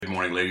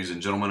morning, ladies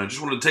and gentlemen. I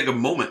just wanted to take a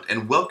moment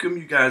and welcome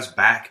you guys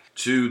back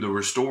to the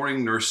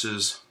Restoring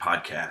Nurses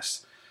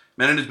podcast.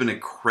 Man, it has been a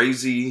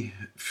crazy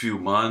few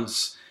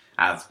months.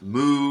 I've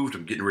moved.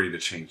 I'm getting ready to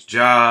change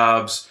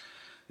jobs.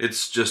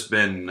 It's just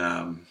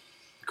been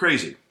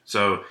crazy.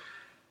 So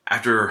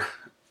after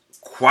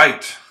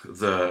quite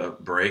the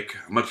break,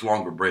 a much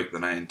longer break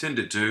than I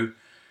intended to,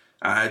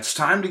 it's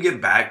time to get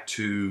back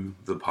to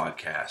the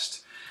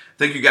podcast.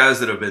 Thank you guys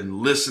that have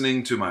been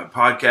listening to my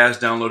podcast,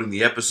 downloading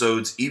the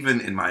episodes,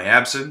 even in my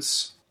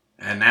absence.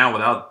 And now,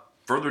 without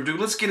further ado,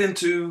 let's get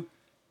into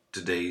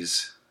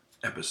today's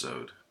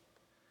episode.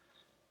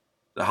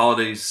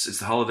 It's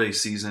the holiday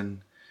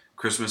season.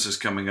 Christmas is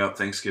coming up.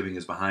 Thanksgiving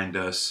is behind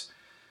us.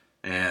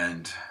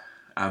 And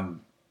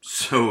I'm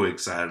so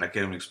excited. I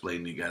can't even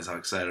explain to you guys how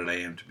excited I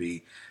am to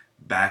be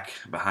back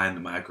behind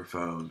the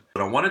microphone.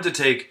 But I wanted to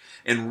take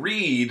and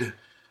read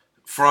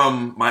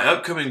from my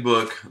upcoming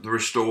book, The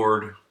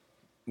Restored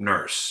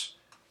Nurse.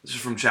 This is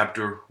from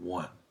chapter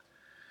 1.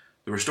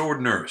 The Restored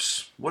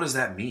Nurse. What does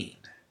that mean?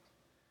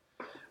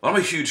 Well, I'm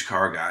a huge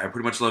car guy. I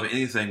pretty much love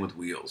anything with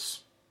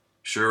wheels.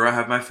 Sure, I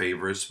have my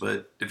favorites,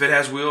 but if it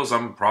has wheels,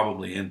 I'm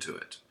probably into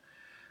it.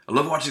 I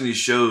love watching these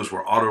shows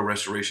where auto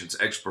restorations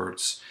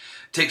experts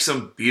take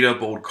some beat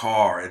up old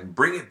car and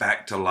bring it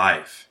back to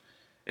life.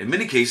 In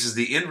many cases,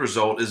 the end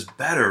result is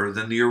better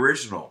than the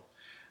original.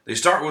 They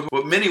start with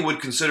what many would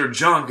consider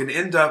junk and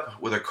end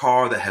up with a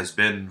car that has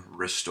been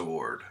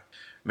restored.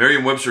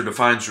 Merriam-Webster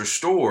defines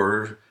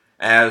restored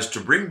as to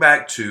bring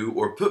back to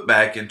or put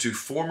back into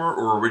former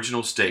or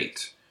original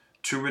state,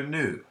 to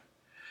renew.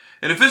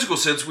 In a physical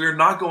sense, we are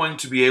not going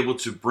to be able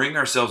to bring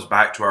ourselves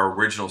back to our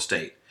original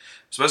state,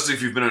 especially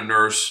if you've been a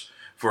nurse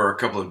for a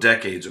couple of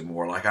decades or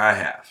more like I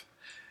have.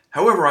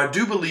 However, I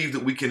do believe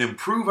that we can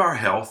improve our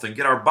health and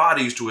get our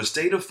bodies to a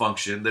state of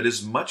function that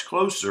is much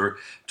closer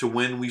to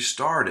when we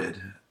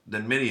started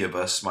than many of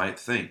us might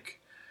think.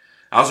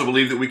 I also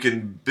believe that we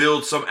can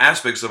build some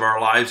aspects of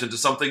our lives into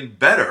something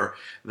better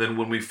than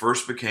when we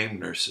first became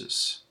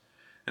nurses.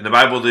 In the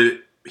Bible,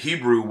 the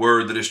Hebrew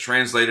word that is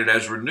translated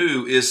as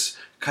renew is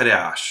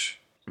kadash.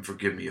 And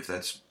forgive me if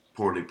that's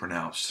poorly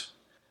pronounced.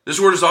 This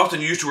word is often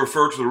used to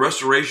refer to the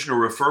restoration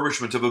or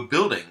refurbishment of a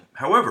building.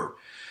 However,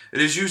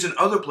 it is used in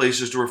other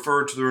places to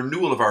refer to the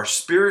renewal of our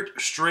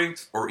spirit,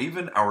 strength, or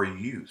even our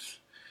youth.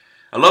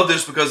 I love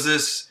this because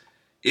this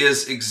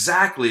is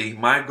exactly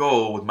my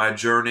goal with my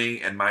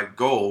journey and my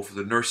goal for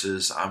the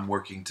nurses I'm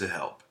working to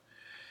help.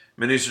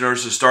 Many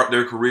nurses start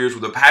their careers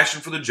with a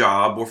passion for the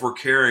job or for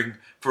caring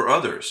for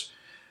others.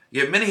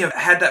 Yet many have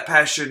had that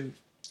passion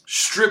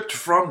stripped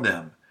from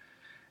them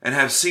and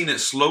have seen it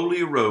slowly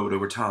erode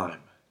over time.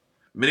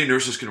 Many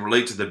nurses can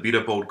relate to the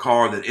beat-up old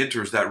car that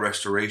enters that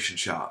restoration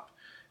shop.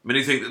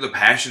 Many think that the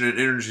passion and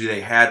energy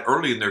they had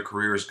early in their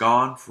career is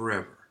gone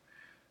forever.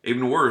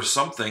 Even worse,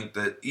 some think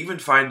that even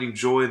finding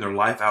joy in their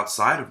life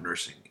outside of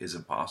nursing is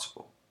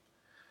impossible.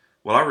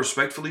 Well, I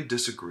respectfully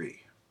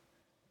disagree.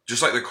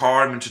 Just like the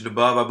car I mentioned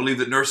above, I believe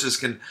that nurses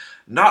can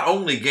not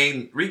only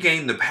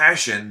regain the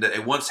passion that they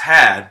once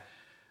had,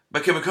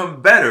 but can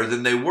become better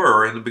than they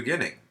were in the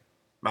beginning.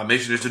 My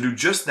mission is to do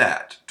just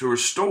that, to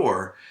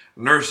restore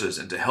nurses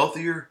into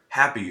healthier,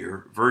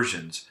 happier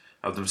versions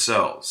of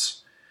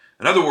themselves.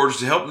 In other words,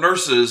 to help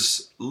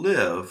nurses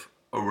live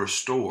a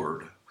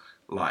restored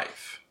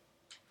life.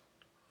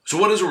 So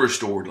what is a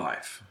restored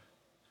life?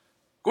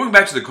 Going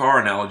back to the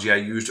car analogy I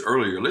used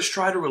earlier, let's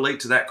try to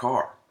relate to that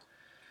car.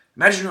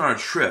 Imagine you're on a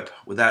trip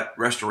with that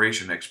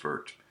restoration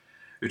expert.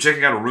 You're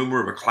checking out a rumor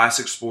of a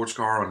classic sports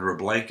car under a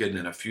blanket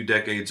and a few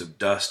decades of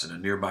dust in a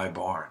nearby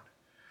barn.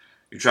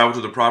 You travel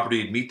to the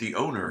property and meet the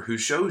owner who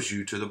shows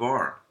you to the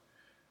barn.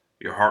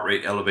 Your heart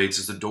rate elevates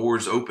as the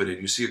doors open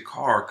and you see a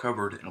car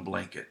covered in a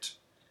blanket.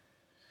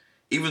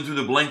 Even through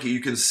the blanket, you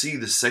can see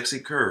the sexy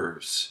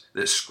curves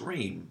that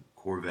scream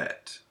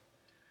Corvette.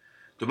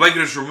 The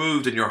blanket is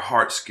removed and your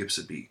heart skips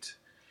a beat.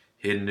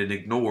 Hidden and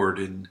ignored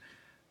in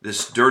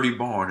this dirty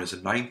barn is a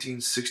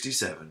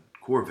 1967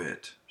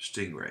 Corvette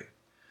Stingray,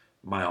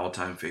 my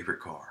all-time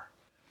favorite car.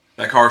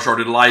 That car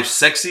started life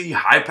sexy,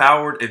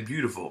 high-powered, and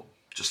beautiful,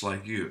 just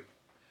like you.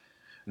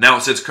 Now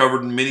it sits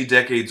covered in many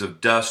decades of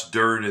dust,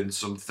 dirt, and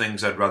some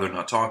things I'd rather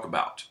not talk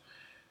about.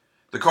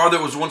 The car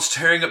that was once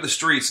tearing up the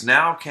streets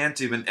now can't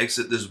even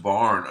exit this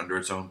barn under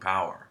its own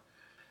power.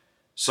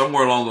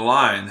 Somewhere along the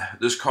line,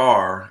 this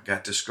car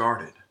got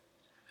discarded.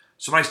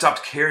 Somebody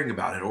stopped caring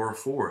about it or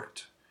for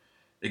it.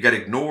 It got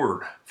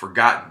ignored,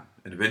 forgotten,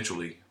 and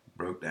eventually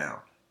broke down.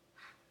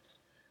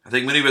 I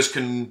think many of us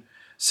can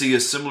see a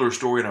similar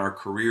story in our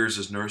careers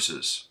as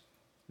nurses.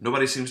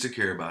 Nobody seems to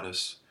care about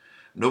us.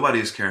 Nobody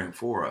is caring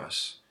for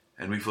us.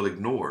 And we feel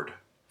ignored,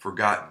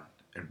 forgotten,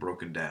 and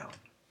broken down.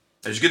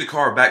 As you get the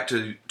car back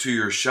to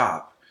your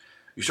shop,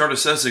 you start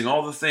assessing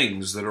all the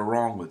things that are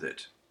wrong with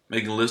it,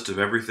 making a list of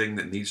everything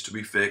that needs to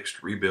be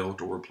fixed,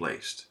 rebuilt, or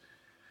replaced.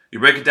 You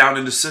break it down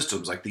into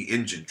systems like the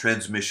engine,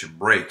 transmission,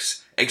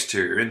 brakes,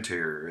 exterior,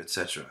 interior,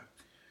 etc.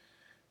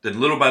 Then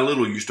little by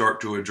little you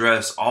start to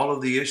address all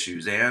of the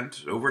issues and,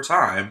 over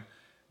time,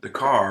 the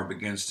car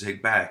begins to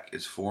take back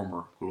its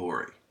former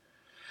glory.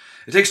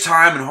 It takes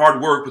time and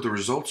hard work, but the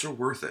results are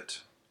worth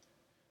it.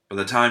 By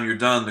the time you're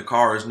done, the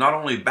car is not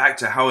only back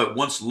to how it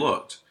once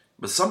looked,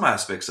 but some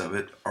aspects of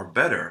it are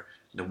better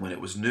than when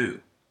it was new.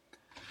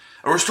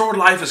 A restored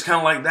life is kind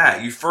of like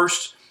that. You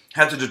first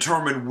have to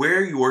determine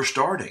where you are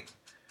starting.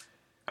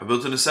 I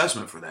built an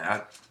assessment for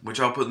that, which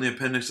I'll put in the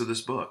appendix of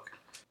this book.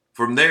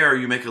 From there,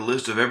 you make a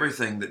list of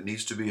everything that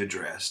needs to be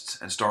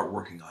addressed and start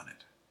working on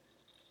it.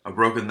 I've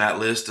broken that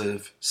list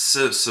of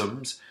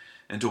systems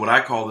into what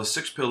I call the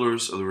 6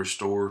 pillars of the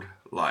restored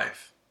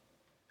life.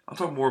 I'll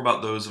talk more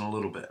about those in a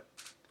little bit.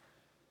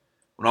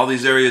 When all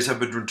these areas have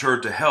been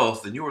returned to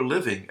health, then you are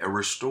living a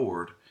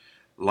restored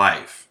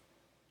life.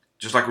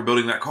 Just like we're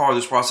building that car,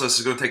 this process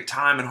is going to take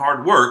time and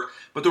hard work,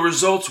 but the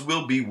results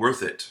will be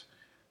worth it.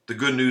 The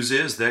good news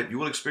is that you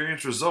will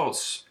experience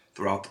results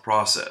throughout the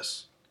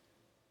process.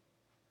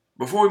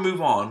 Before we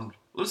move on,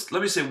 let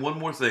me say one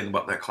more thing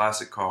about that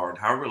classic car and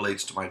how it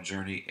relates to my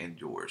journey and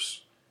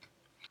yours.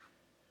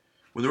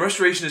 When the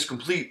restoration is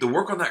complete, the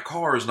work on that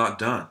car is not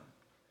done.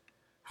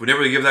 If we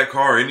never give that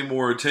car any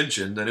more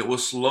attention, then it will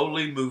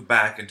slowly move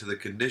back into the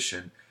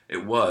condition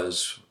it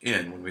was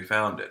in when we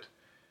found it.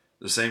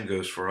 The same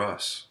goes for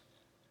us.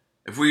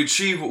 If we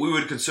achieve what we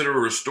would consider a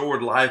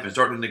restored life and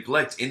start to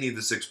neglect any of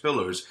the 6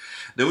 pillars,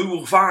 then we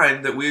will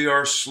find that we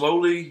are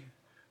slowly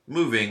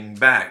moving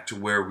back to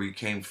where we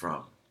came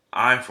from.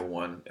 I, for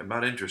one, am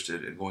not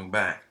interested in going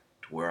back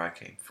to where I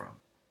came from.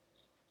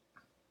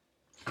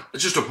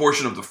 It's just a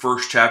portion of the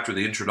first chapter,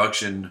 the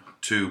introduction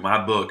to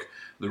my book,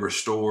 The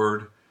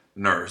Restored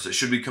Nurse. It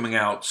should be coming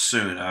out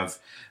soon.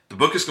 The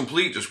book is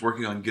complete, just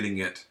working on getting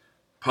it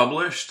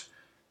published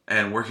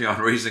and working on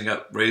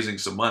raising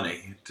some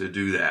money to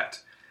do that.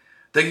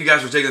 Thank you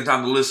guys for taking the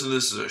time to listen.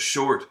 This is a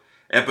short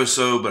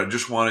episode, but I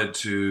just wanted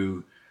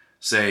to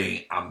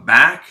say I'm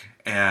back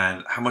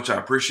and how much I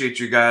appreciate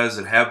you guys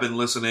that have been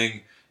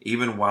listening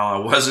even while I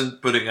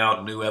wasn't putting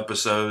out new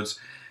episodes.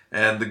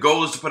 And the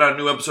goal is to put out a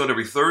new episode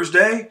every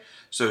Thursday,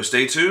 so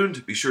stay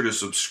tuned. Be sure to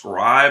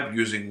subscribe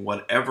using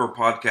whatever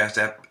podcast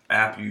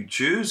app you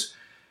choose,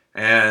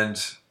 and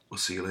we'll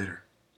see you later.